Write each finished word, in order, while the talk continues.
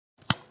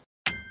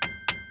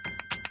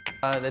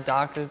The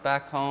doctors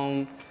back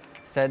home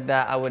said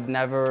that I would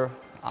never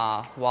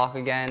walk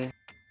again.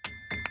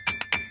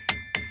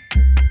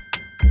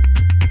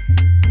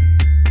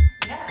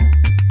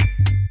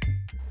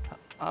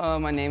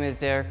 My name is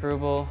Derrick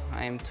Wruble.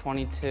 I am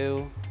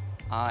 22.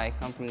 I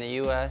come from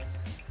the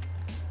US.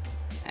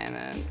 And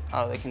then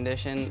the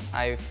condition,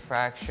 I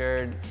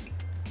fractured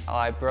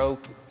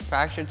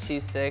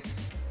C6,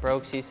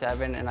 broke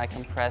C7, and I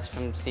compressed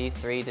from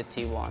C3 to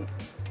T1.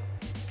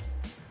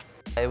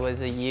 It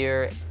was a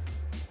year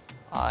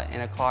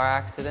in a car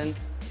accident.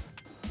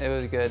 It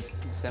was good,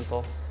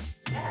 simple.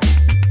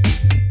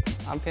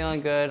 I'm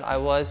feeling good. I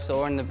was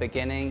sore in the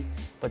beginning,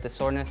 but the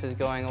soreness is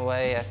going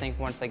away. I think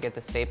once I get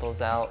the staples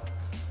out,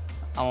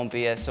 I won't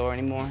be as sore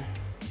anymore.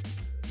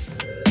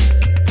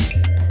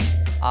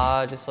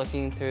 Just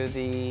looking through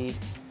the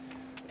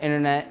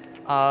internet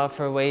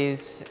for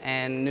ways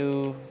and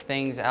new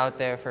things out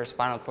there for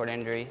spinal cord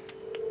injury.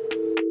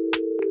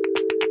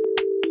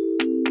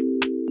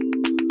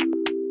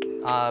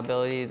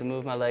 Ability to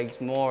move my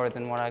legs more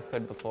than what I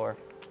could before.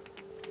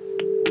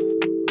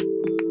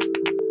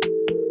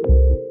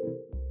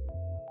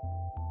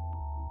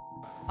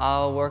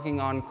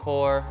 Working on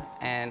core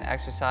and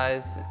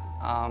exercise,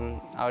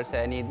 I would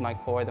say I need my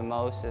core the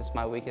most. It's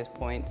my weakest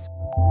points.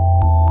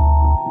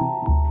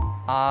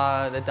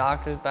 The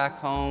doctors back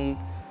home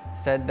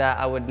said that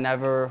I would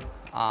never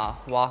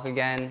walk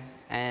again,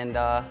 and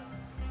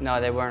no,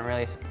 they weren't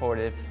really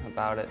supportive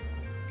about it.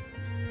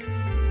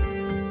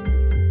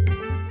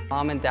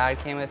 Mom and Dad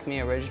came with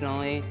me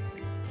originally.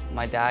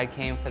 My dad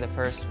came for the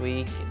first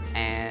week,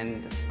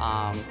 and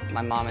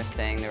my mom is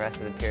staying the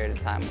rest of the period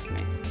of time with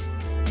me.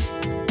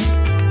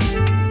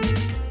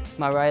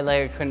 My right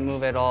leg couldn't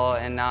move at all,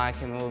 and now I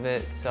can move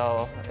it,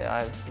 so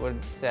I would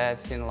say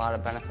I've seen a lot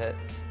of benefit.